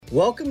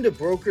Welcome to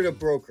Broker,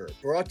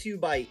 brought to you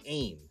by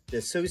AIM, the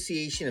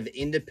Association of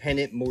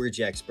Independent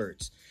Mortgage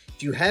Experts.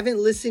 If you haven't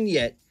listened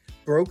yet,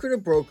 Broker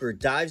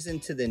dives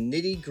into the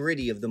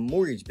nitty-gritty of the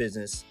mortgage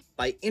business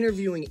by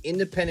interviewing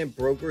independent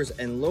brokers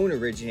and loan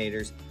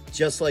originators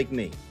just like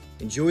me.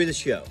 Enjoy the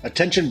show.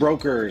 Attention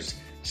brokers,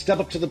 step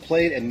up to the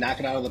plate and knock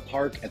it out of the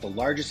park at the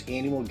largest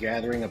annual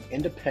gathering of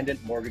independent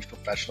mortgage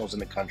professionals in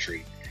the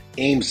country,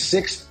 AIM's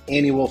 6th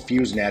annual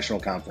Fuse National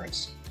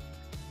Conference.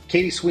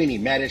 Katie Sweeney,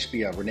 Matt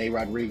Ishbia, Renee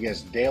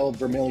Rodriguez, Dale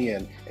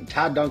Vermillion, and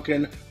Todd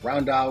Duncan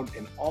round out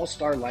an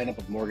all-star lineup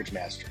of mortgage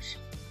masters.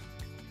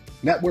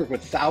 Network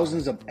with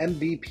thousands of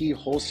MVP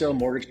wholesale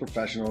mortgage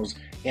professionals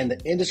and the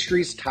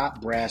industry's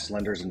top brass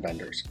lenders and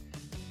vendors.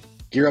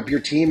 Gear up your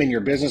team and your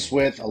business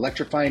with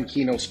electrifying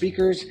keynote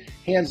speakers,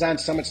 hands-on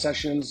summit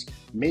sessions,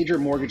 major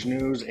mortgage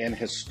news, and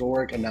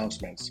historic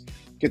announcements.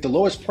 Get the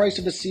lowest price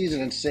of the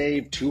season and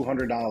save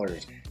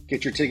 $200.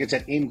 Get your tickets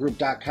at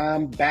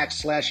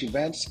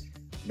aimgroup.com/events.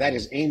 That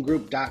is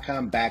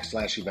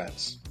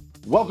aimgroup.com/events.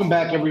 Welcome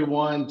back,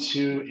 everyone,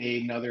 to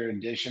another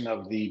edition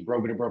of the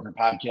Broker to Broker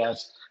podcast.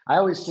 I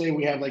always say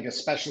we have like a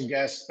special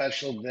guest,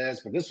 special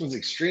this, but this one's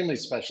extremely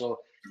special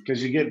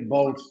because you get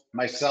both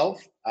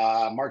myself,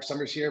 Mark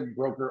Summers here,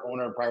 broker,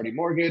 owner of Priority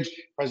Mortgage,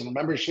 president of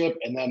membership,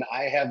 and then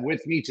I have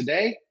with me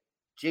today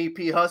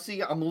JP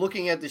Hussey. I'm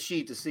looking at the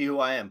sheet to see who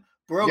I am.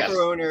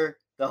 Broker owner,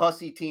 the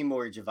Hussey Team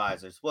Mortgage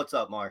Advisors. What's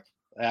up, Mark?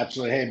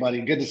 Absolutely. Hey, buddy.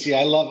 Good to see you.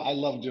 I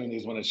love doing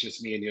these when it's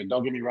just me and you.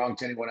 Don't get me wrong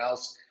to anyone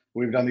else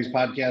we've done these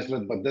podcasts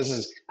with, but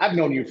I've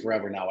known you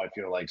forever now, I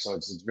feel like. So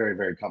it's very,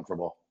 very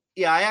comfortable.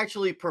 Yeah, I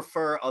actually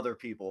prefer other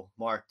people,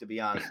 Mark, to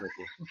be honest with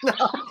you.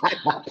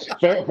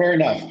 Fair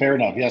enough.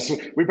 Yes,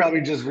 we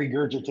probably just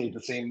regurgitate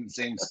the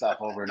same stuff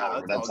over and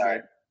over. That's all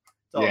right.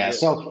 Yeah. Good.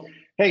 So,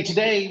 hey,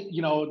 today,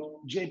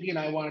 JP and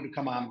I wanted to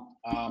come on,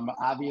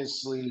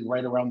 obviously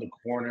right around the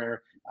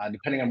corner,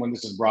 depending on when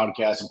this is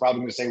broadcast. I'm probably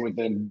going to say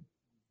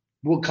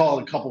we'll call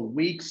it a couple of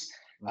weeks.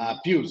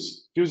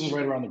 Fuse is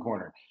right around the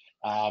corner.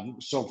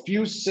 So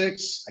Fuse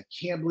 6, I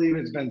can't believe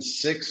it's been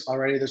 6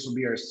 already. This will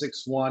be our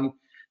 6th one.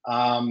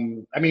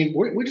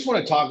 We just want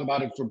to talk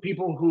about it for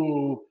people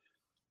who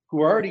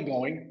are already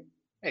going.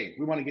 Hey,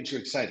 we want to get you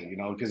excited,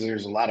 because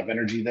there's a lot of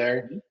energy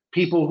there. Mm-hmm.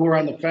 People who are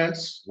on the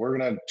fence, we're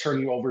going to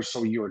turn you over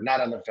so you are not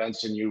on the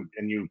fence and you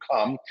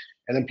come.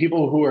 And then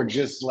people who are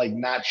just like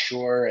not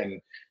sure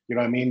and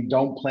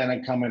don't plan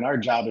on coming. Our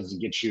job is to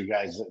get you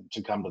guys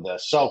to come to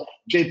this. So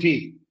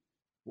JP,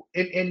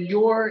 in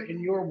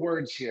your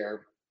words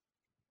here,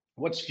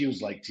 what's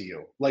Fuse like to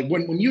you? Like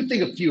when you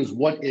think of Fuse,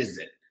 what is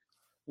it?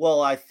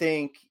 Well, I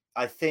think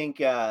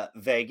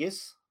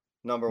Vegas,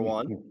 number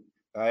one.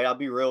 All right, I'll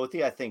be real with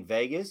you. I think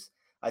Vegas.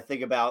 I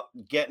think about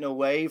getting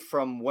away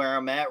from where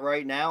I'm at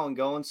right now and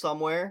going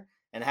somewhere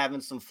and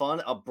having some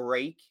fun, a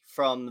break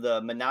from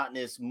the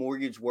monotonous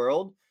mortgage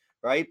world,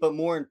 right? But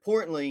more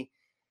importantly,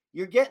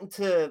 you're getting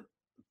to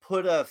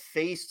put a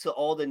face to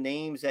all the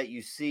names that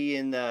you see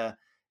in the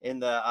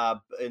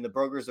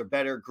Brokers Are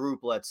Better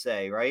group, let's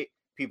say, right?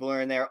 People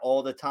are in there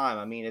all the time.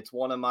 I mean, it's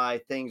one of my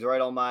things right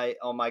on my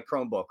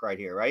Chromebook right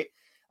here, right?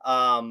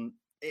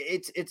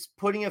 It's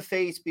putting a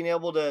face, being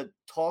able to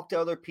talk to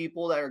other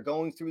people that are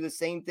going through the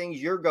same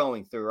things you're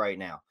going through right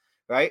now,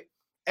 right?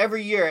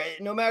 Every year,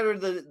 no matter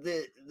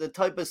the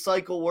type of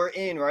cycle we're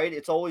in, right?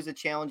 It's always a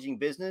challenging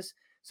business.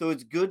 So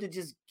it's good to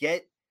just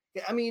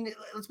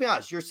let's be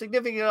honest, your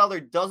significant other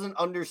doesn't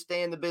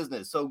understand the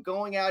business. So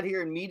going out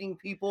here and meeting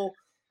people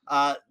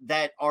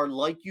that are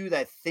like you,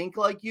 that think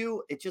like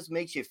you, it just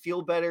makes you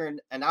feel better.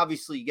 And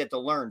obviously you get to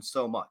learn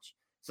so much.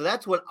 So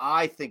that's what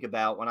I think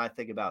about when I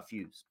think about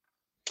Fuse.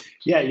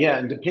 Yeah.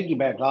 And to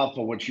piggyback off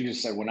of what you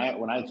just said, when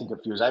I think of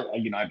Fuse, I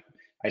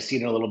see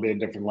it in a little bit of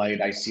different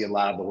light. I see a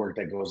lot of the work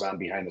that goes on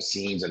behind the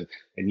scenes, and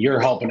you're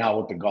helping out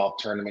with the golf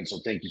tournament. So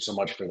thank you so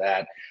much for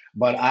that.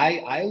 But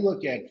I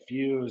look at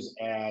Fuse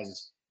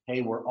as,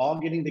 hey, we're all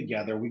getting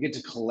together. We get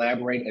to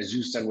collaborate, as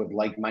you said, with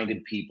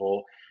like-minded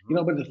people.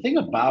 But the thing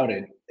about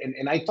it,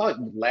 and I thought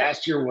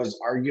last year was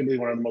arguably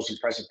one of the most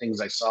impressive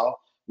things I saw,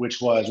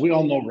 which was, we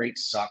all know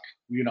rates suck.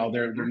 They're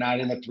not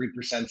in the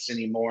 3%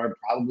 anymore,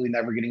 probably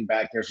never getting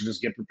back there. So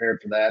just get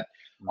prepared for that.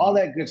 All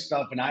that good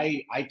stuff. And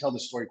I tell the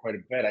story quite a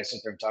bit. I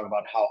sit there and talk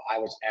about how I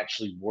was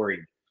actually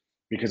worried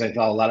because I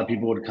thought a lot of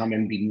people would come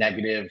in and be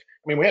negative.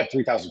 I mean, we have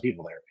 3,000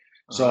 people there.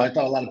 So I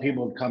thought a lot of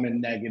people would come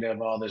in negative,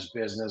 oh, there's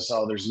business,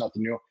 oh, there's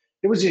nothing new.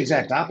 It was the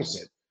exact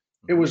opposite.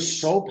 It was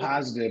so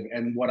positive.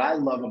 And what I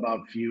love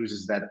about Fuse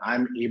is that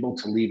I'm able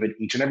to leave it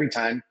each and every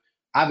time,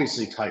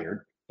 obviously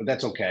tired, but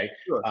that's okay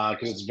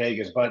because it's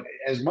Vegas. But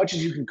as much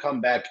as you can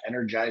come back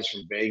energized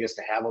from Vegas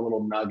to have a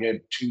little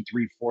nugget, 2,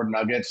 3, 4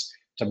 nuggets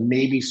to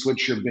maybe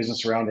switch your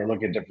business around or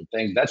look at different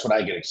things, that's what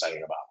I get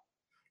excited about.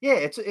 Yeah,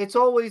 it's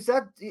always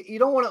that you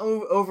don't want to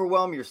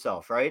overwhelm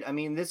yourself, right? I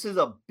mean, this is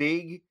a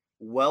big,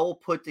 well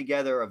put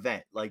together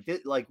event. Like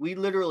we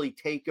literally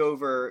take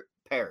over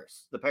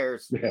Paris, the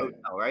Paris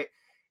hotel, right?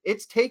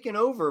 It's taken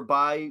over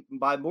by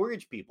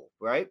mortgage people,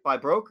 right? By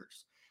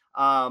brokers.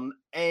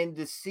 And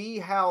to see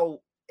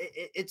how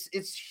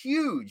it's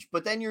huge.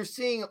 But then you're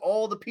seeing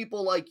all the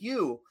people like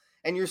you,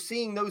 and you're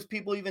seeing those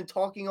people even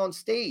talking on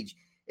stage.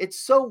 It's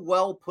so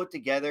well put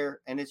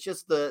together, and it's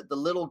just the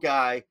little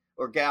guy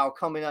or gal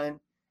coming in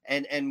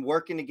and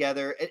working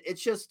together.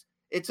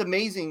 It's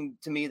amazing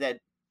to me that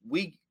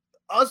we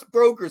us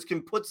brokers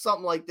can put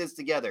something like this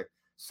together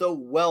so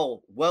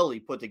welly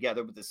put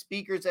together with the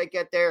speakers that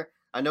get there.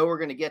 I know we're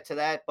going to get to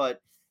that,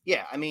 but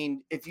yeah, I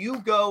mean, if you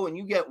go and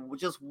you get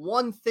just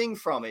one thing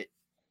from it,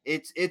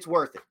 it's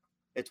worth it.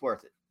 It's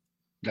worth it.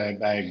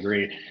 I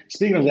agree.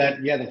 Speaking of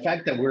that, yeah, the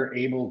fact that we're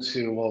able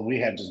to, well, we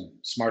have just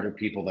smarter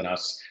people than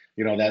us,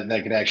 that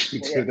could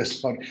actually do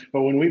this one.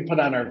 But when we put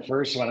on our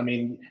first one, I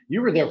mean,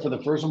 you were there for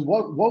the first one.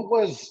 What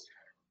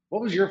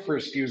was your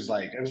first fuse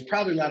like? It was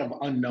probably a lot of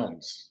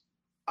unknowns.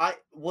 I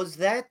was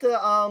that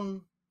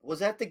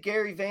the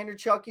Gary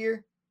Vaynerchuk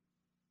year?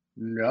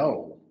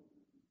 No,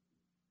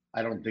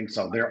 I don't think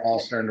so. They're all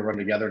starting to run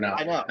together now.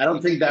 I know. I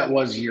don't think that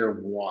was year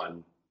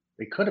one.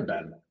 It could have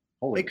been.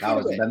 Holy cow,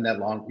 has it been that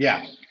long?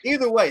 Yeah.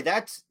 Either way,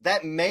 that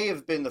may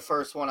have been the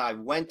first one I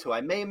went to.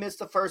 I may have missed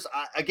the first.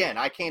 Again,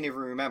 I can't even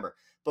remember.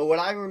 But when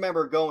I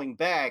remember going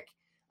back,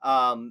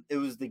 it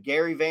was the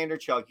Gary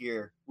Vaynerchuk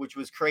year, which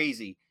was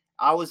crazy.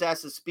 I was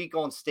asked to speak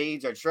on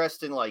stage. I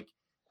dressed in like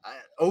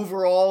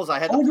overalls. I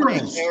had to play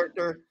a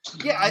character.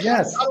 Yeah, I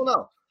don't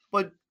know.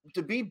 But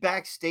to be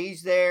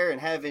backstage there and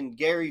having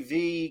Gary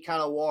V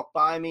kind of walk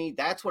by me,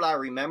 that's what I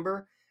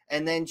remember.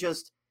 And then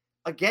just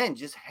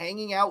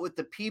hanging out with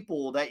the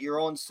people that you're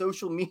on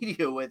social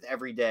media with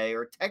every day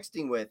or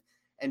texting with,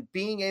 and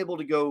being able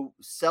to go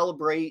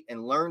celebrate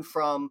and learn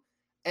from.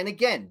 And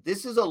again,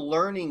 this is a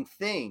learning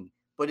thing,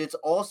 but it's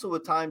also a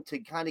time to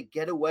kind of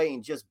get away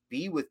and just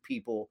be with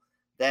people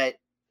that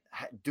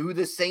do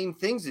the same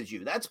things as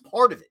you. That's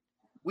part of it.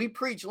 We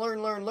preach,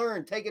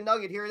 learn, take a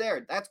nugget here or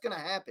there. That's going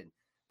to happen.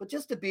 But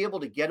just to be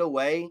able to get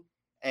away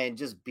and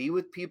just be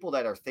with people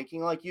that are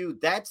thinking like you,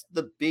 that's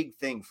the big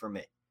thing for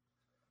me.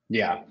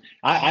 Yeah,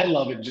 I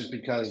love it just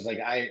because, like,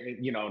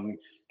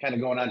 kind of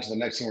going on to the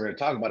next thing we're going to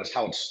talk about is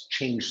how it's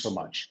changed so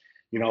much.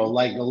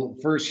 Like the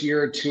first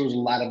year or two was a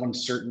lot of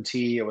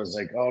uncertainty. It was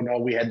like, oh no,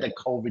 we had the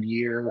COVID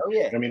year. Oh,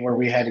 yeah. I mean, where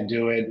we had to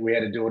do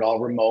it all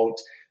remote.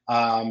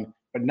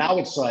 But now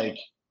it's like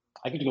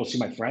I get to go see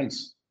my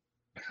friends.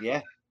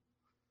 Yeah.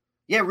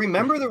 Yeah.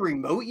 Remember the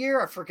remote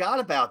year? I forgot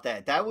about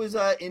that. That was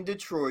in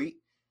Detroit.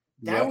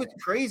 That was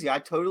crazy. I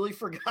totally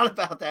forgot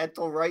about that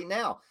until right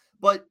now.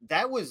 But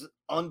that was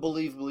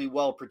unbelievably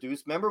well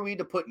produced. Remember, we had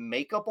to put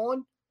makeup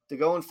on to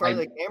go in front of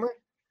the camera?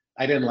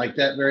 I didn't like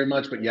that very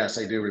much, but yes,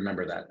 I do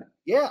remember that.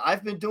 Yeah,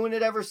 I've been doing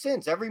it ever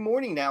since. Every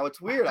morning now.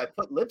 It's weird. I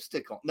put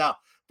lipstick on. No,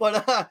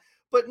 but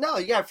no,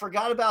 yeah, I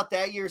forgot about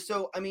that year.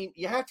 So, I mean,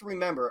 you have to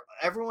remember,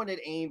 everyone at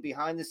AIM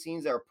behind the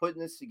scenes that are putting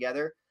this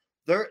together,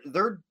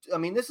 I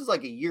mean, this is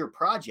like a year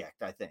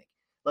project, I think.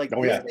 Like,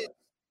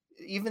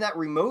 even that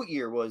remote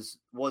year was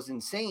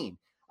insane.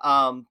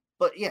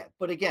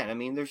 But again, I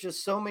mean, there's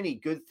just so many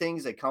good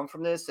things that come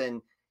from this.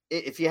 And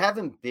if you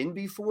haven't been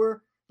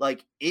before,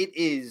 like, it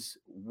is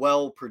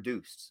well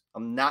produced.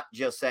 I'm not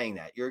just saying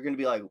that. You're going to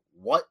be like,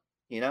 what?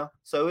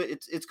 So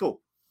it's cool.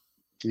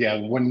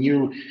 Yeah. When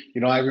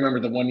I remember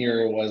the one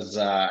year was,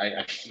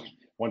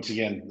 once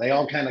again, they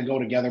all kind of go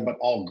together, but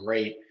all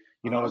great.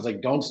 It was like,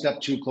 don't step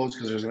too close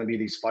because there's going to be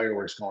these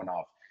fireworks going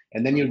off.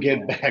 And then you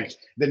get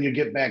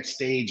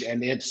backstage,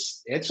 and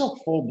it's a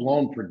full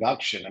blown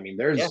production. I mean,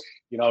 there's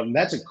and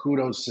that's a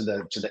kudos to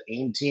the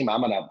AIM team.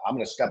 I'm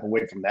gonna step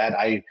away from that.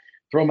 I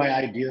throw my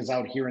ideas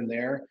out here and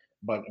there,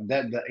 but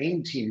the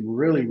AIM team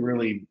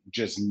really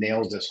just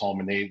nails this home,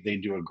 and they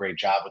do a great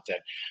job with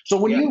it. So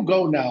when you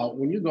go now,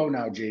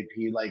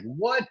 JP, like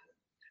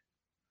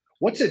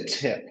what's a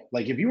tip?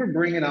 Like if you were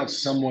bringing out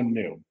someone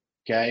new,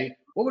 okay?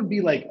 What would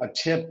be like a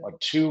tip or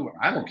two?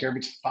 I don't care if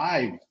it's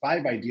five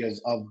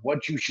ideas of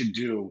what you should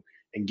do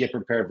and get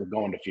prepared for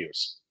going to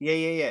Fuse.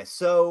 Yeah.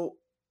 So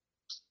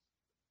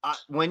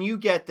when you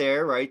get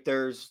there, right,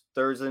 there's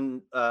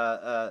an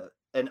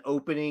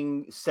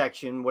opening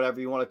section, whatever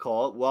you want to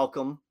call it.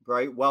 Welcome,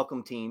 right?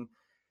 Welcome team.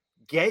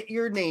 Get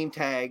your name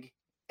tag,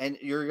 and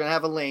you're going to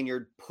have a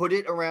lanyard. Put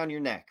it around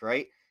your neck,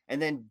 right? And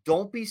then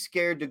don't be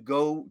scared to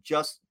go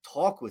just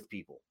talk with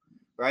people,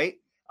 right?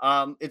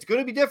 It's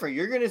going to be different.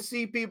 You're going to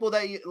see people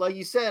that, like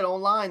you said,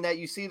 online, that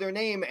you see their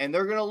name and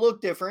they're going to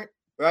look different,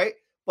 right?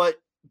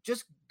 But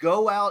just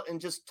go out and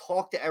just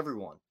talk to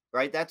everyone,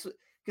 right? That's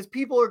because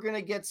people are going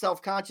to get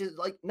self-conscious.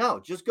 Like,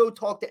 no, just go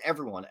talk to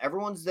everyone.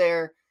 Everyone's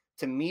there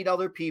to meet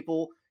other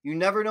people. You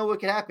never know what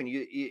could happen.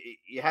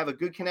 You have a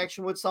good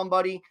connection with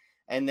somebody,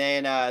 and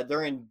then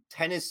they're in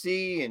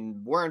Tennessee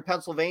and we're in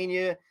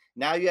Pennsylvania.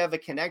 Now you have a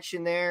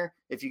connection there.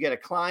 If you get a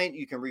client,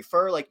 you can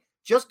refer. Like,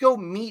 just go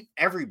meet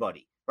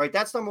everybody. Right.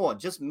 That's number one.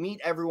 Just meet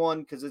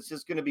everyone, because it's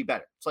just going to be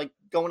better. It's like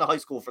going to high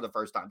school for the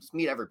first time. Just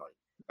meet everybody.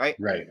 Right.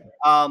 Right.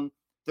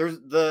 There's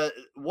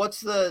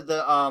what's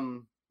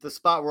the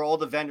spot where all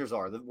the vendors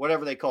are,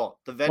 whatever they call it,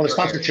 the vendor the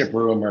sponsorship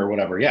room or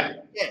whatever. Yeah.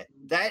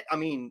 Yeah. I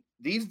mean,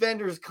 these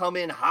vendors come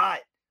in hot,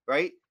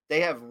 right? They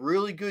have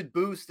really good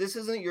booths. This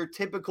isn't your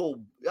typical,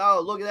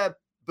 oh, look at that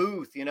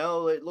booth, you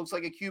know, it looks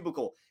like a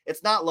cubicle.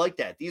 It's not like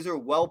that. These are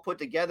well put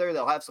together.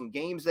 They'll have some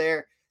games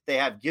there. They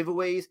have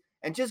giveaways,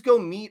 and just go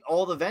meet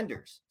all the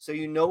vendors so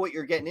you know what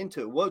you're getting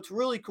into. What's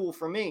really cool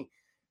for me,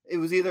 it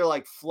was either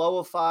like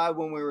Flowify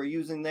when we were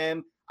using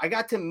them. I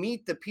got to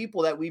meet the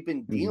people that we've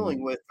been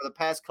dealing with for the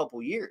past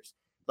couple years.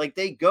 Like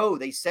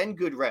they send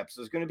good reps.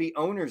 There's going to be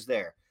owners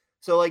there.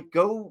 So like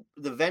go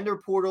the vendor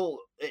portal.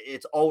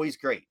 It's always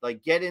great.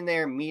 Like get in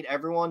there, meet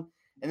everyone.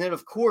 And then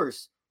of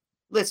course,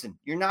 listen,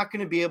 you're not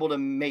going to be able to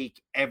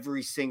make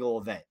every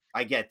single event.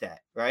 I get that,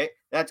 right?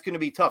 That's going to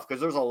be tough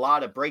because there's a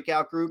lot of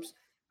breakout groups,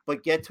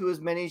 but get to as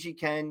many as you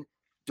can.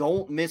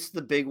 Don't miss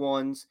the big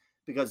ones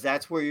because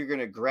that's where you're going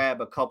to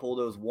grab a couple of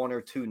those 1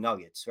 or 2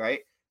 nuggets,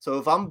 right? So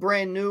if I'm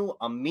brand new,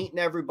 I'm meeting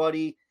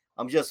everybody.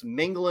 I'm just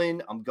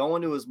mingling. I'm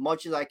going to as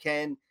much as I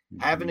can,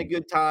 having a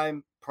good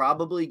time,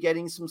 probably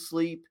getting some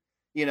sleep,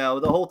 you know,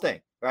 the whole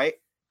thing, right?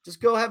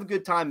 Just go have a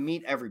good time,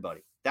 meet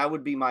everybody. That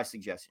would be my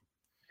suggestion.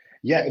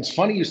 Yeah, it's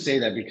funny you say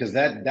that because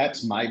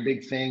that's my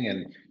big thing.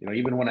 And you know,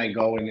 even when I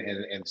go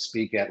and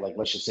speak at, like,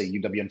 let's just say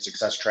UWM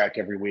Success Track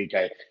every week,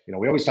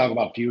 we always talk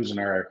about Fuse in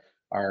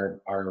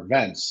our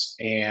events.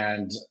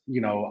 And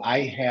you know, I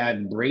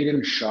had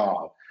Braden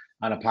Shaw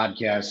on a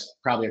podcast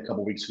probably a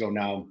couple weeks ago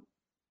now.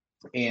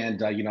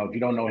 And you know, if you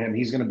don't know him,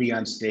 he's going to be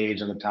on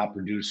stage on the top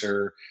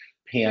producer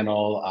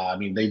panel. I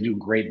mean, they do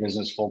great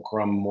business,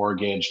 Fulcrum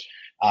Mortgage,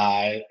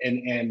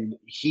 and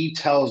he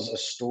tells a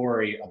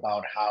story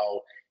about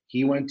how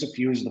he went to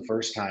Fuse the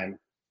first time,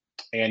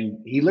 and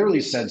he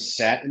literally said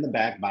sat in the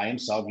back by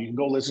himself. You can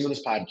go listen to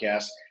this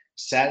podcast.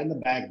 Sat in the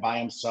back by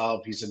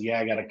himself. He said, "Yeah,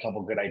 I got a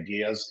couple good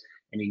ideas."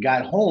 And he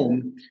got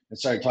home and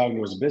started talking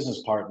to his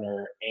business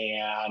partner,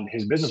 and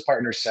his business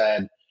partner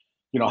said,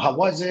 you know, how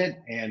was it?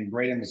 And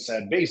Braden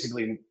said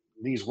basically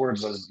these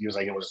words. He was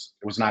like, it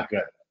was not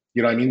good.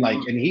 You know what I mean? Like,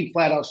 and he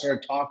flat out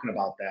started talking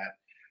about that.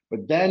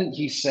 But then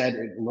he said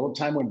a little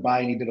time went by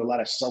and he did a lot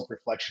of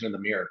self-reflection in the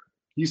mirror.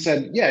 He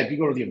said, yeah, if you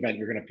go to the event,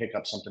 you're going to pick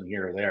up something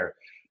here or there.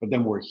 But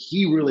then where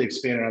he really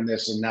expanded on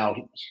this, and now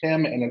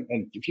him and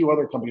a few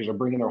other companies are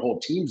bringing their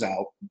whole teams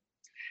out.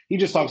 He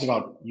just talks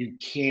about you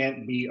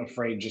can't be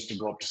afraid just to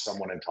go up to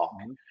someone and talk.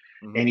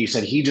 And he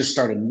said he just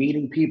started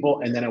meeting people,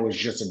 and then it was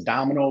just a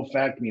domino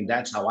effect. I mean,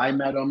 that's how I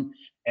met him.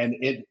 And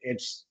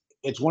it's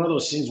one of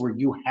those things where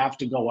you have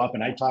to go up.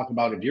 And I talk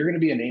about, if you're going to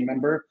be an A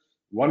member,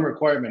 one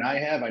requirement I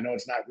have, I know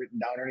it's not written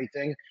down or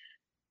anything,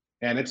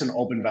 and it's an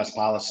open vest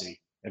policy.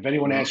 If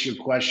anyone asks you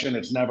a question,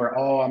 it's never,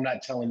 oh, I'm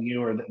not telling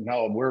you, or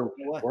no,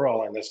 we're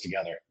all in this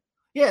together.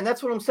 Yeah, and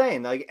that's what I'm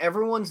saying. Like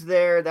everyone's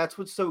there. That's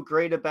what's so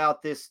great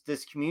about this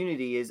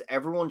community is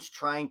everyone's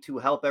trying to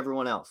help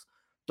everyone else.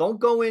 Don't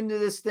go into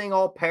this thing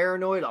all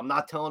paranoid. I'm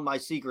not telling my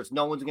secrets.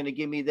 No one's going to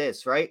give me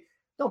this, right?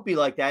 Don't be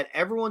like that.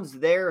 Everyone's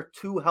there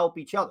to help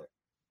each other,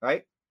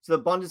 right? It's the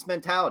abundance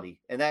mentality.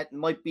 And that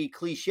might be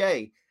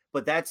cliche,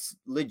 but that's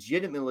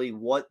legitimately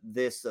what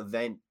this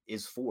event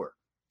is for,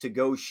 to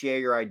go share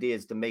your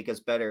ideas to make us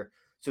better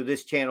so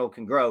this channel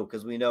can grow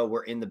because we know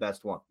we're in the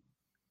best one.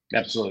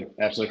 Absolutely.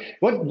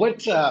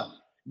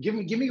 Give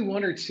me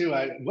 1 or 2.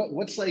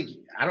 What's like,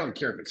 I don't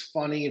care if it's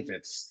funny, if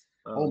it's,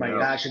 oh my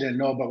gosh, I didn't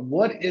know. But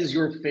what is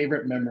your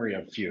favorite memory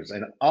of Fuse?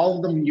 And all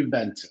of them you've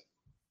been to.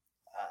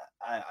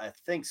 I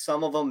think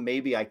some of them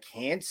maybe I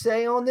can't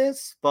say on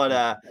this,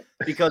 but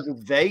because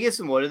it's Vegas,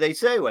 and what do they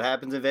say? What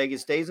happens in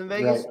Vegas stays in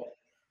Vegas. Right.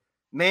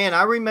 Man,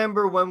 I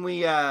remember when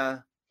we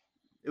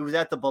it was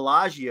at the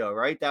Bellagio,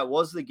 right? That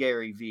was the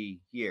Gary V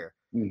year,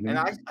 and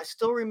I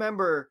still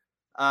remember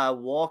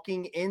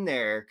walking in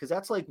there because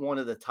that's like one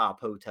of the top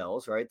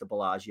hotels, right? The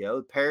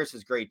Bellagio. Paris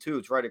is great too.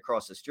 It's right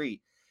across the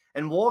street.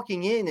 And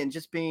walking in and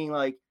just being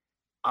like,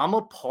 I'm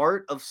a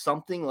part of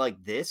something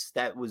like this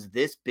that was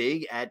this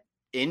big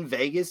in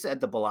Vegas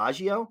at the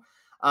Bellagio.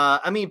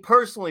 I mean,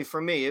 personally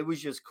for me, it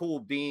was just cool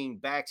being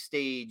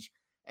backstage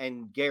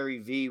and Gary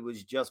V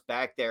was just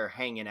back there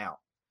hanging out,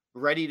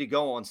 ready to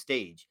go on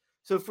stage.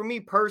 So for me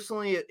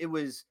personally, it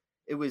was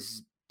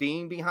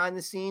being behind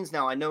the scenes.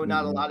 Now I know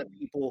not a lot of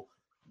people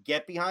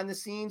get behind the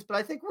scenes, but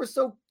I think we're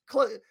so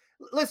close.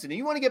 Listen,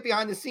 you want to get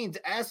behind the scenes,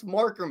 ask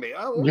Mark or me.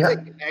 Oh, we'll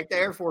take you back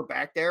there for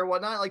back there,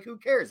 whatnot. Like, who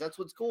cares? That's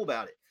what's cool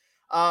about it.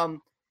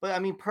 But I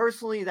mean,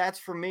 personally, that's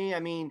for me. I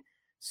mean,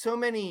 so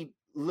many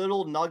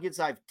little nuggets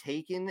I've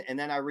taken, and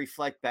then I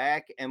reflect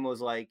back and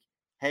was like,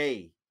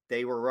 hey,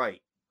 they were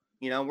right.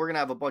 You know, we're gonna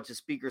have a bunch of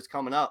speakers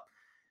coming up.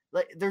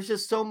 Like, there's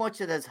just so much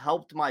that has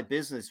helped my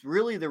business.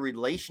 Really, the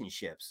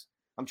relationships.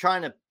 I'm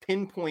trying to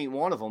pinpoint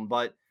one of them,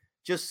 but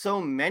just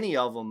so many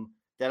of them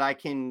that I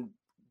can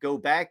go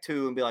back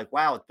to and be like,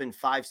 wow, it's been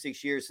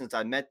 5-6 years since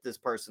I met this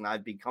person.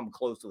 I've become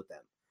close with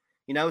them,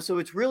 you know? So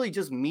it's really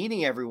just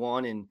meeting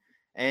everyone.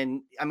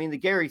 And I mean, the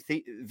Gary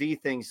V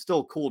thing is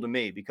still cool to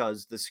me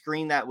because the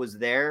screen that was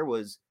there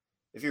was,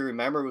 if you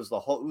remember, it was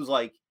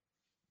like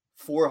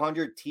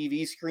 400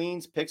 TV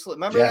screens, pixel.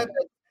 Remember that?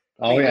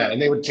 Oh yeah.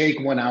 And they would take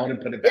one out and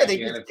put it back in.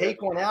 Yeah, they just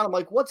take one out. I'm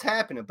like, what's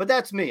happening? But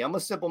that's me. I'm a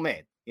simple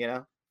man, you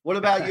know? What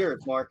about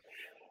yours, Mark?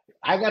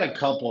 I got a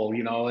couple,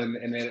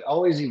 and it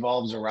always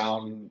evolves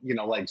around,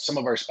 like some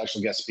of our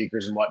special guest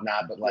speakers and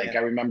whatnot. But like Yeah.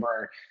 I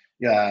remember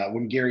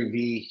when Gary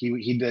V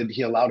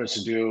he allowed us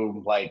to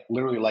do like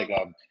literally like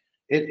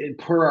it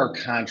per our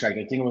contract,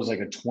 I think it was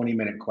like a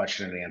 20-minute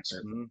question and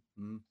answer.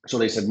 Mm-hmm. So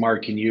they said,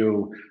 Mark, can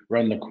you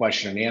run the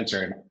question and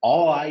answer? And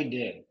all I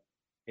did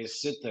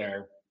is sit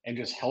there and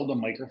just held a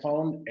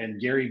microphone, and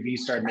Gary V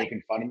started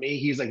making fun of me.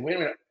 He's like, wait a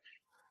minute,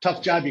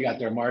 tough job you got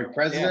there, Mark, Yeah.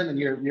 president, and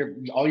you're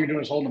all you're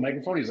doing is holding the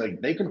microphone. He's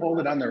like, they can hold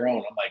it on their own.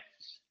 I'm like,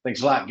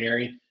 thanks a lot,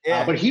 Gary.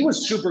 Yeah. But he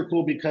was super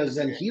cool because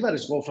then he let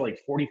us go for like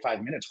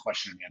 45 minutes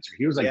question and answer.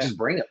 He was like, just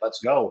bring it, let's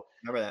go.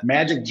 Remember that.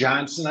 Magic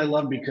Johnson, I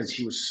love because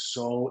he was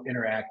so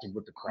interactive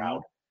with the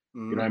crowd.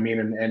 Mm-hmm. You know what I mean?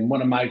 And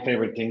one of my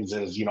favorite things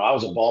is, I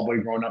was a ball boy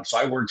growing up, so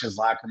I worked his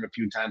locker room a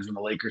few times when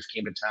the Lakers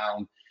came to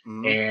town.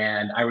 Mm-hmm.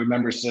 And I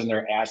remember sitting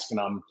there asking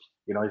him,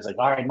 he's like,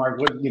 all right, Mark,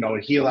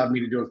 he allowed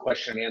me to do a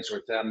question and answer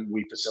with them.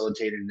 We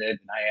facilitated it. And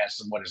I asked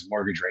him what his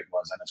mortgage rate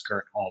was on his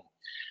current home.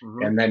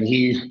 Mm-hmm. And then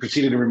he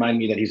proceeded to remind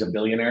me that he's a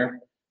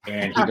billionaire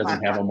and he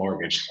doesn't have a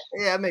mortgage.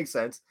 Yeah, that makes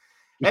sense.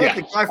 Hey, yeah.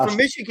 The guy from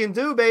Michigan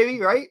too, baby,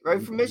 right?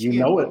 Right from Michigan.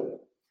 You know it.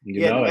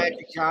 You know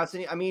Magic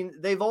Johnson. I mean,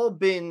 they've all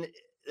been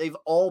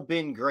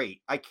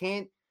great. I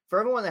can't,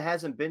 for everyone that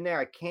hasn't been there,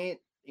 I can't,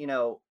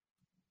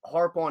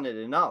 harp on it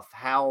enough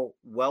how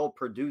well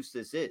produced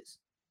this is.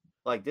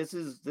 Like this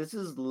is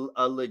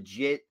a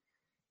legit,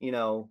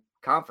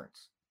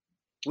 conference.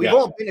 We've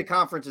all been to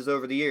conferences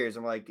over the years.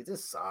 I'm like,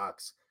 this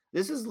sucks.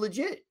 This is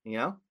legit,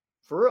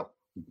 for real.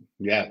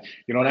 Yeah.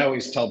 And I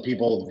always tell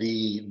people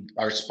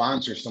our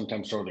sponsors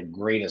sometimes throw the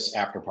greatest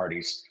after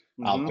parties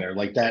out there,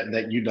 like that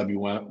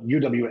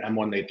UWM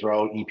one they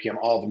throw, EPM,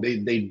 all of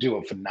them. They do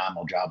a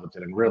phenomenal job with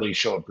it and really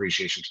show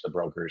appreciation to the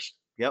brokers.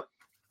 Yep.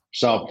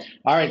 So,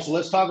 all right. So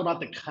let's talk about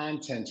the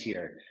content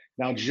here.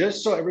 Now,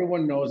 just so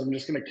everyone knows, I'm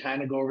just going to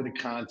kind of go over the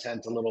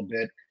content a little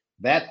bit.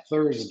 That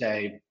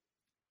Thursday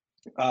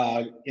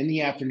in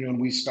the afternoon,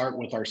 we start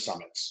with our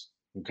summits.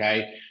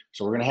 Okay.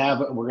 So we're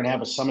gonna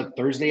have a summit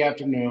Thursday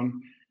afternoon.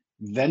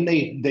 Then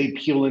they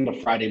peel into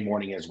Friday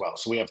morning as well.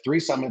 So we have 3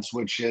 summits,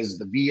 which is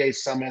the VA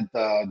summit,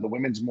 the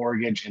women's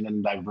mortgage, and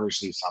then the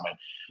diversity summit.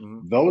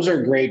 Mm-hmm. Those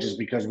are great just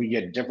because we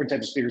get different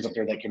types of speakers up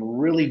there that can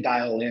really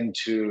dial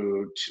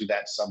into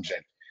that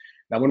subject.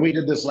 Now, when we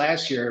did this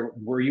last year,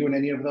 were you in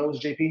any of those,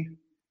 JP?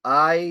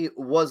 I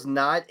was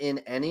not in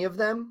any of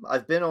them.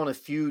 I've been on a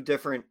few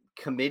different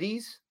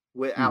committees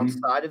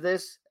outside of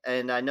this,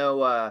 and I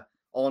know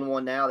on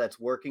one now that's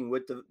working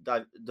with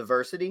the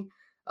diversity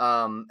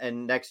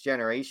and next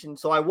generation.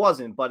 So I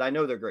wasn't, but I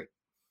know they're great.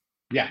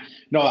 Yeah,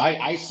 no,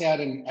 I sat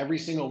in every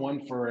single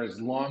one for as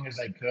long as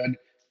I could.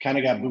 Kind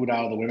of got booed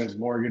out of the women's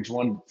mortgage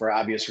one for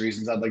obvious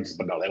reasons. I'd like to,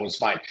 but no, that was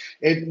fine.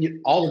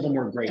 All of them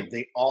were great.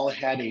 They all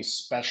had a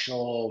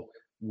special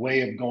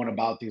way of going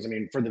about these. I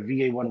mean, for the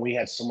VA one, we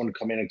had someone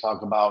come in and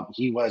talk about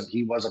he was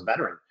a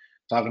veteran,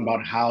 talking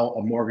about how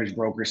a mortgage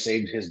broker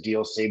saved his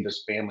deal, saved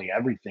his family,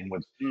 everything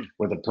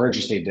with a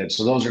purchase they did.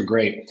 So those are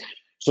great.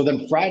 So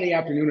then Friday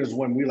afternoon is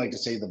when we like to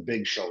say the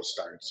big show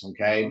starts,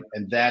 okay?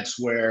 And that's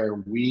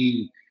where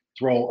we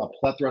throw a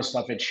plethora of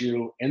stuff at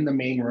you in the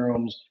main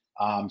rooms.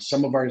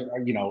 Some of our,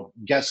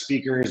 guest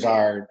speakers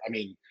are,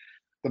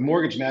 the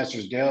Mortgage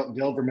Masters,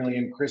 Dale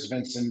Vermillion, Chris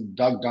Vincent,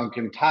 Doug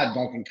Duncan, Todd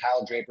Duncan,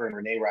 Kyle Draper, and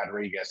Renee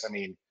Rodriguez.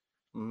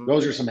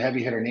 Those are some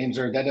heavy hitter names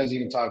there. That doesn't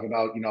even talk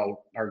about,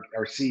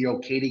 our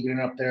CEO, Katie, getting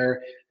up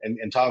there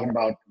and talking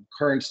about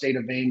current state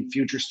of AIM,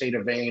 future state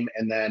of AIM.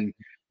 And then,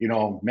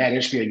 Matt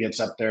Ishbia gets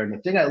up there. And the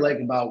thing I like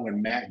about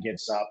when Matt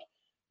gets up,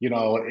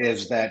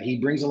 is that he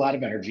brings a lot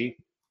of energy,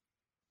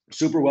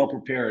 super well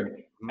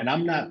prepared. And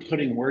I'm not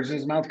putting words in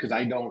his mouth because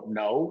I don't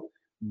know,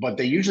 but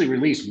they usually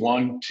release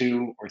 1,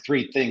 2, or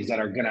 3 things that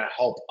are going to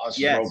help us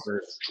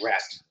brokers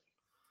drastically.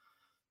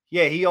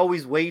 Yeah, he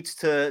always waits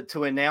to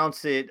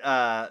announce it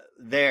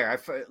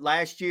there.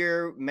 Last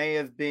year may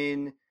have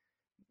been,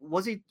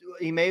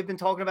 he may have been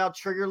talking about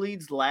trigger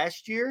leads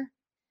last year,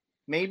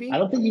 maybe? I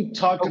don't think he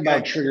talked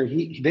about trigger.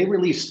 They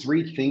released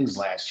 3 things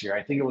last year.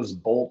 I think it was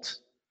Bolt.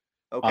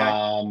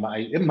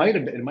 Okay. It might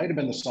have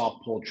been the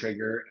soft pull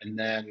trigger, and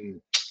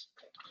then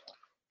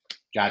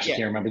I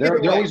can't remember.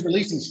 They're always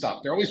releasing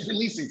stuff. They're always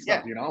releasing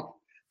stuff,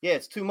 Yeah,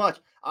 it's too much.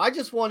 I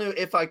just want to,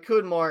 if I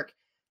could, Mark,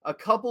 a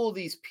couple of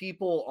these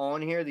people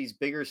on here, these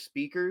bigger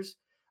speakers,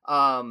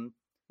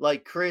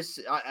 like Chris,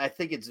 I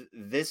think it's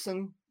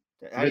Vincent,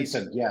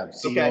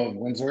 CEO of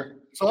Windsor.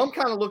 So I'm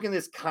kind of looking at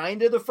this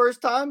kind of the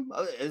first time.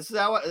 This is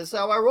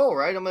how I roll,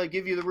 right? I'm going to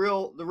give you the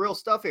real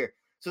stuff here.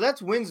 So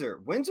that's Windsor.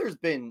 Windsor's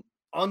been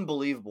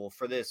unbelievable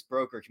for this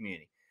broker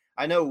community.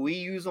 I know we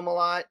use them a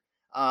lot.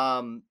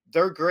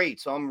 They're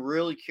great. So I'm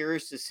really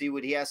curious to see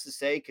what he has to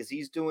say because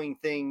he's doing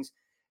things.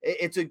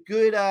 It's a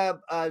good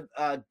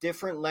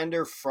different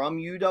lender from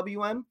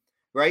UWM,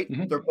 right?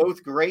 Mm-hmm. They're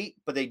both great,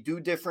 but they do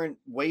different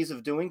ways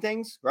of doing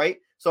things, right?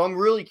 So I'm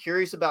really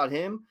curious about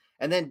him.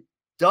 And then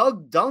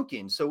Doug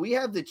Duncan. So we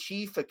have the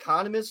chief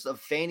economist of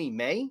Fannie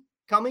Mae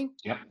coming.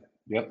 Yep.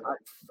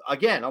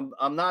 Again,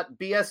 I'm not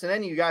BSing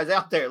any of you guys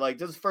out there. Like,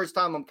 this is the first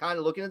time I'm kind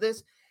of looking at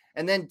this.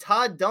 And then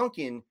Todd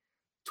Duncan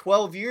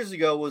 12 years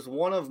ago was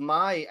one of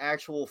my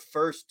actual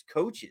first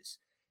coaches.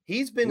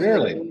 He's been in the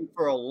Really? game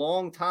for a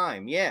long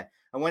time. Yeah.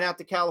 I went out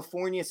to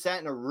California,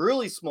 sat in a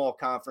really small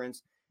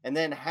conference, and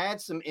then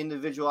had some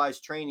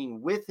individualized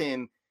training with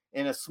him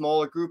in a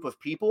smaller group of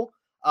people.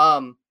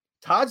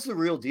 Todd's the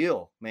real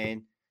deal,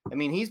 man. I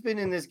mean, he's been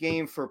in this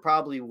game for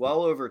probably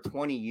well over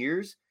 20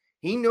 years.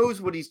 He knows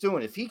what he's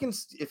doing. If he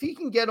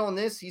can get on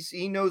this,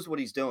 he knows what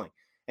he's doing.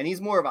 And he's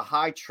more of a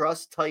high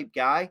trust type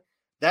guy.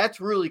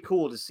 That's really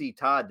cool to see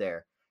Todd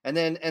there. And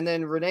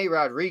then Rene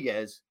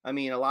Rodriguez, I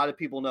mean, a lot of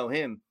people know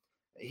him.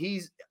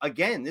 He's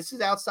again, this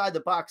is outside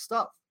the box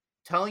stuff,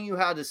 telling you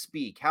how to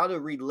speak, how to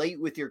relate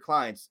with your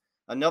clients.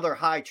 Another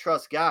high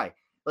trust guy.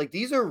 Like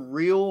these are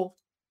real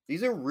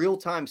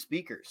time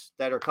speakers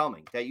that are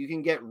coming that you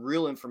can get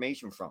real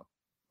information from.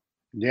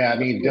 Yeah, I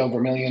mean, Bill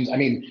Vermillions. I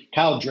mean,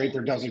 Kyle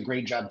Draper does a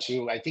great job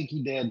too. I think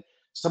he did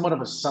somewhat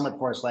of a summit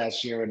for us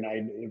last year, and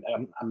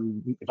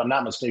if I'm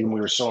not mistaken,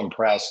 we were so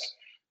impressed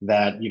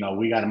that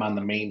we got him on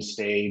the main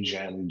stage,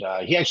 and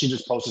he actually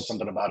just posted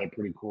something about it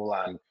pretty cool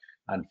on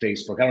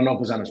Facebook. I don't know if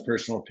it was on his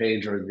personal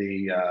page or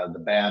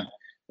the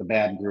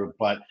bad group,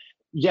 but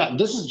yeah,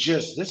 this is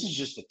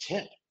just a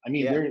tip. I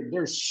mean, Yeah.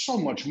 there's so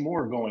much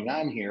more going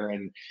on here,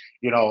 and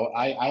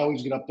I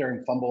always get up there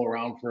and fumble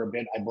around for a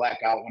bit. I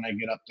black out when I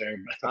get up there.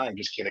 Hi. I'm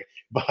just kidding,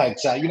 but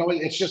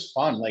it's just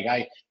fun. Like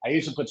I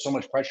used to put so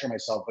much pressure on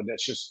myself, but I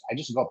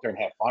just go up there and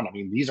have fun. I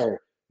mean, these are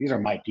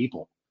my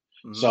people.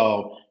 Mhm.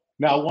 So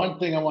now, one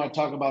thing I want to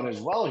talk about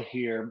as well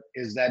here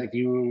is that if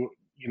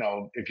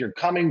you're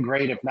coming,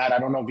 great. If not, I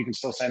don't know if you can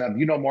still sign up.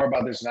 You know more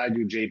about this than I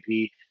do,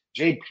 JP.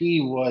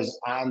 JP was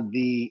on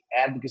the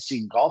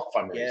advocacy golf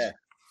fundraiser. Yeah.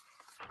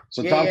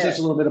 So Yeah. talk to us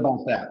Yeah. a little bit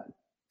about that.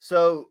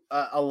 So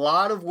a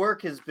lot of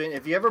work has been.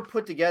 If you ever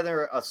put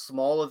together a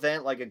small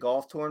event like a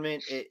golf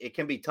tournament, it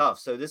can be tough.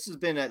 So this has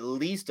been at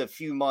least a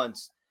few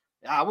months.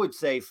 I would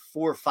say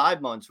 4 or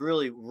 5 months,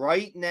 really.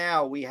 Right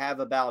now, we have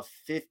about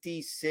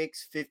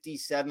 56,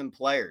 57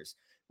 players,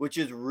 which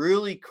is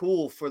really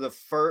cool for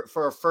for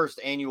our first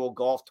annual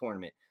golf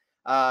tournament.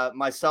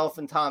 Myself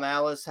and Tom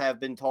Alice have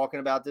been talking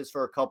about this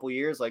for a couple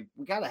years. Like,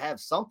 we got to have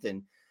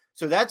something.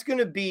 So that's going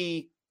to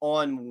be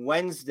on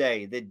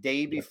Wednesday, the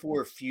day Yep.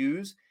 before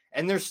Fuse.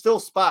 And there's still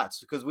spots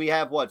because we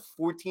have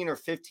 14 or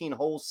 15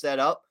 holes set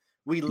up.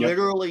 We Yep.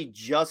 literally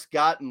just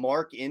got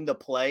Mark into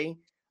play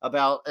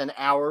about an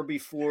hour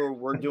before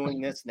we're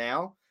doing this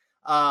now.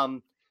 A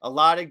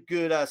lot of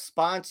good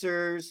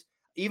sponsors.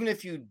 Even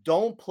if you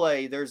don't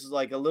play, there's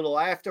like a little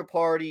after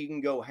party. You can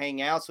go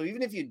hang out. So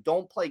even if you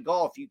don't play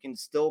golf, you can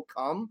still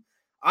come.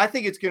 I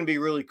think it's going to be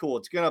really cool.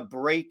 It's going to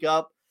break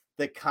up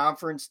the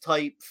conference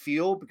type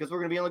feel because we're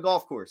going to be on the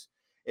golf course.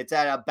 It's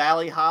at a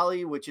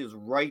Ballyholly, which is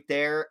right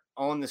there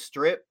on the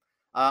strip.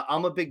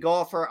 I'm a big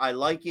golfer. I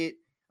like it.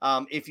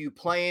 If you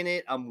play in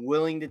it, I'm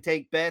willing to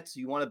take bets.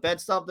 You want to bet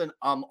something?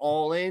 I'm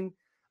all in.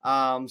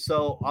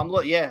 So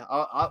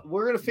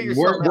we're gonna figure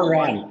something We're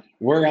out. on.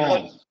 We're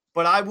But, on.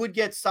 but I would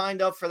get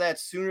signed up for that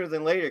sooner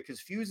than later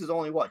because Fuse is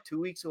only 2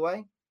 weeks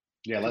away.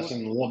 Yeah, a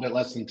little bit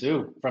less than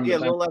two from the Yeah, a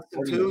time. little less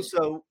than two.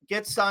 So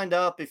get signed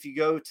up if you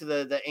go to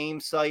the AIM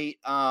site.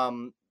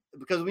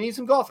 Because we need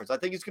some golfers. I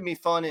think it's gonna be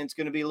fun and it's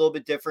gonna be a little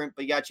bit different.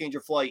 But you got to change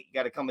your flight. You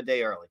got to come a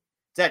day early.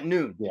 It's at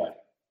noon Yeah.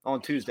 on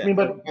I Tuesday mean,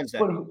 or Wednesday.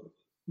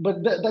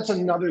 that's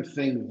another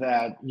thing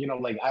that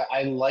like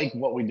I like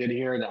what we did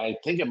here, and I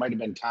think it might have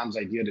been Tom's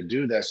idea to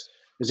do this.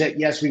 Is that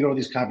yes, we go to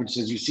these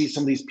conferences, you see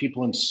some of these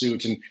people in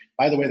suits, and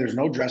by the way, there's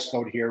no dress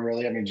code here,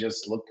 really. I mean,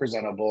 just look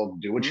presentable,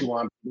 do what you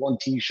want. People in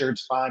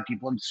t-shirts, fine.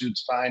 People in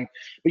suits, fine.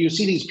 But you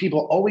see these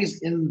people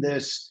always in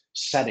this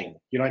setting.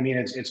 You know what I mean?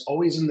 It's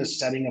always in this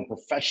setting of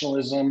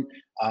professionalism,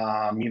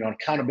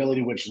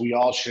 accountability, which we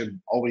all should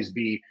always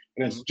be.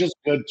 And it's just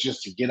good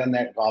just to get on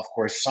that golf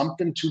course,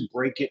 something to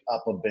break it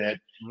up a bit.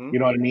 You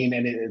know what I mean?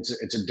 And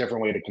it's a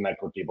different way to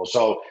connect with people.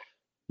 So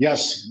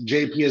yes,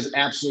 JP is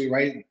absolutely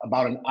right.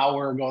 About an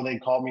hour ago, they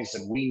called me and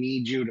said, "We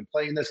need you to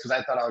play in this," because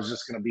I thought I was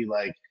just going to be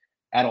like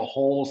at a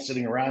hole,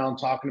 sitting around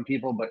talking to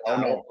people. But oh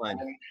no,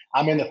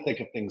 I'm in the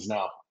thick of things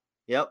now.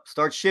 Yep.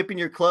 Start shipping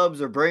your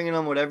clubs or bringing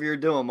them, whatever you're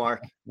doing,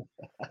 Mark.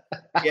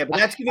 Yeah, but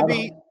that's gonna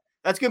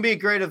be a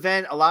great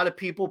event. A lot of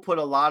people put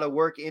a lot of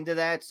work into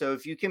that. So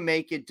if you can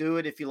make it, do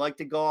it. If you like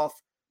to golf,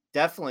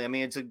 definitely. I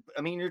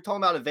mean, you're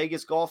talking about a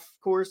Vegas golf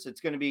course.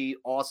 It's going to be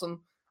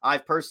awesome.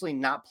 I've personally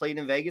not played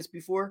in Vegas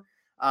before.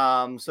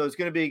 So it's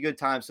going to be a good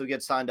time. So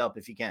get signed up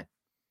if you can.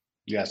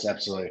 Yes,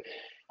 absolutely.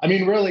 I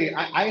mean, really,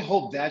 I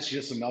hope that's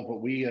just enough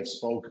what we have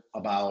spoke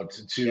about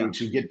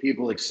to get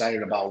people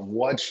excited about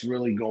what's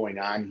really going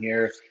on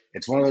here.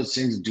 It's one of those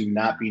things. Do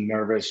not be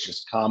nervous.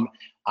 Just come.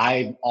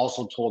 I've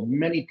also told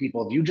many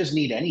people, if you just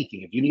need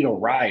anything, if you need a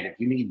ride, if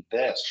you need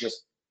this,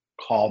 just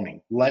call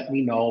me. Let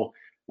me know.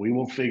 We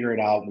will figure it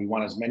out. We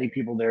want as many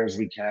people there as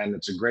we can.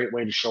 It's a great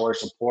way to show our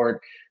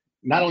support,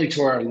 not only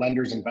to our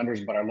lenders and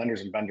vendors, but our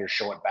lenders and vendors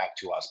show it back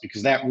to us,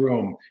 because that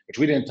room, which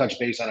we didn't touch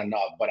base on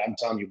enough, but I'm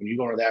telling you, when you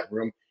go to that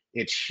room,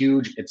 it's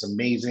huge. It's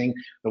amazing.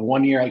 The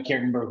one year, I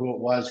can't remember who it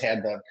was,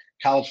 had the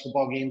college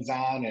football games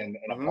on and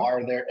a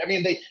bar there. I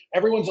mean,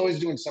 everyone's always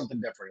doing something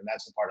different, and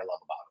that's the part I love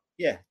about it.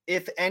 Yeah,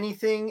 if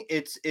anything,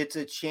 it's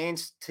a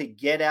chance to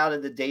get out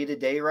of the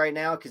day-to-day right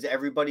now because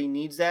everybody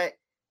needs that.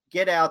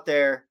 Get out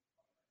there,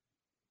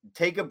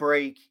 take a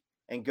break,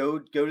 and go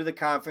to the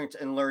conference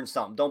and learn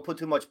something. Don't put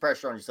too much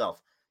pressure on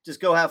yourself.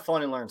 Just go have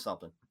fun and learn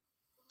something.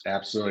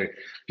 Absolutely. Do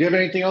you have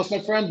anything else, my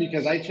friend?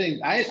 Because I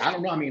think I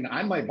don't know. I mean,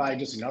 I might buy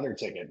just another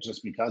ticket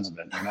just because of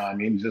it. You know, I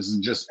mean,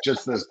 just this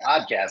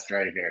podcast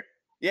right here.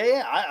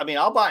 Yeah. I mean,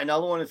 I'll buy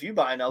another one if you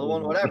buy another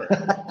one, whatever.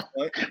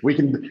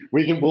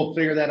 We'll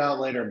figure that out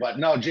later. But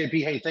no,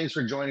 JP, hey, thanks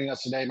for joining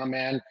us today, my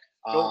man.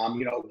 Cool.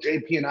 You know,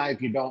 JP and I,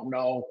 if you don't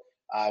know,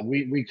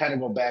 we kind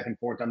of go back and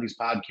forth on these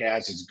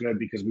podcasts. It's good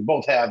because we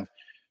both have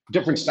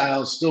different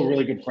styles, still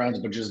really good friends,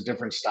 but just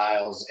different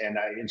styles. And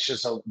it's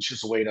just a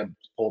way to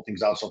pull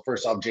things out. So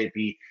first off,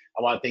 JP,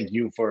 I want to thank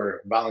you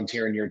for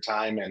volunteering your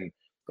time and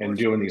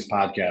doing these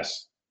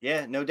podcasts.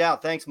 Yeah, no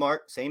doubt. Thanks,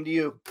 Mark. Same to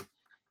you.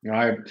 All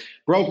right.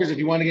 Brokers, if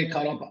you want to get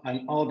caught up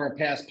on all of our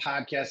past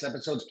podcast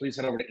episodes, please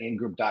head over to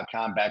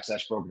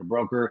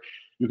aimgroup.com/broker-to-broker.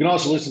 You can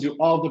also listen to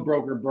all of the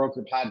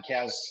Broker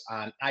podcasts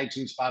on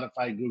iTunes,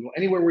 Spotify, Google,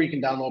 anywhere where you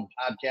can download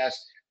podcasts.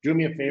 Do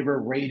me a favor,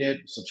 rate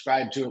it,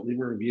 subscribe to it, leave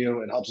a review.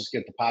 It helps us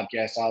get the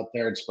podcast out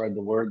there and spread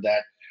the word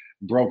that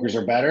brokers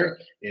are better.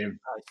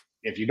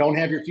 If you don't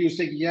have your Fuse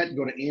ticket yet,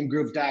 go to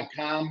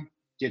aimgroup.com,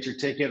 get your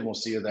ticket, and we'll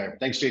see you there.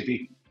 Thanks,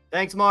 JP.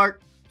 Thanks,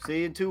 Mark. See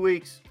you in 2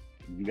 weeks.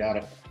 You got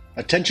it.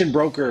 Attention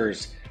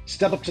brokers,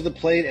 step up to the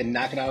plate and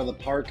knock it out of the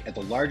park at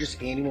the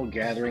largest annual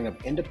gathering of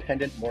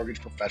independent mortgage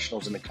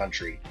professionals in the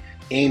country,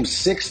 AIM's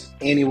 6th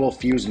annual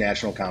Fuse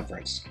National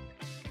Conference.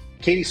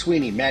 Katie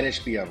Sweeney, Matt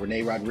Ishbia,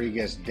 Renee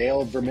Rodriguez,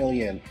 Dale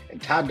Vermillion,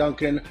 and Todd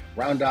Duncan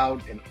round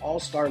out an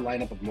all-star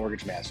lineup of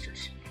mortgage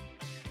masters.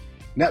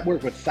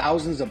 Network with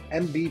thousands of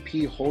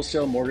MVP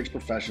wholesale mortgage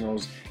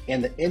professionals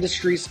and the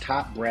industry's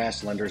top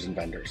brass lenders and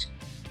vendors.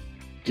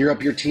 Gear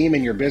up your team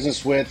and your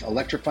business with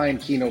electrifying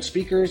keynote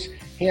speakers,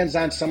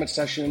 hands-on summit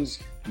sessions,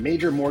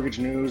 major mortgage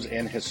news,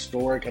 and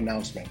historic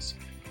announcements.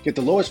 Get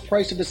the lowest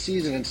price of the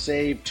season and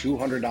save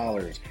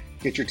 $200.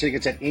 Get your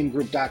tickets at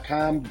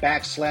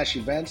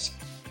aimgroup.com/events.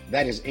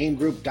 That is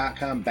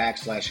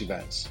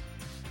aimgroup.com/events.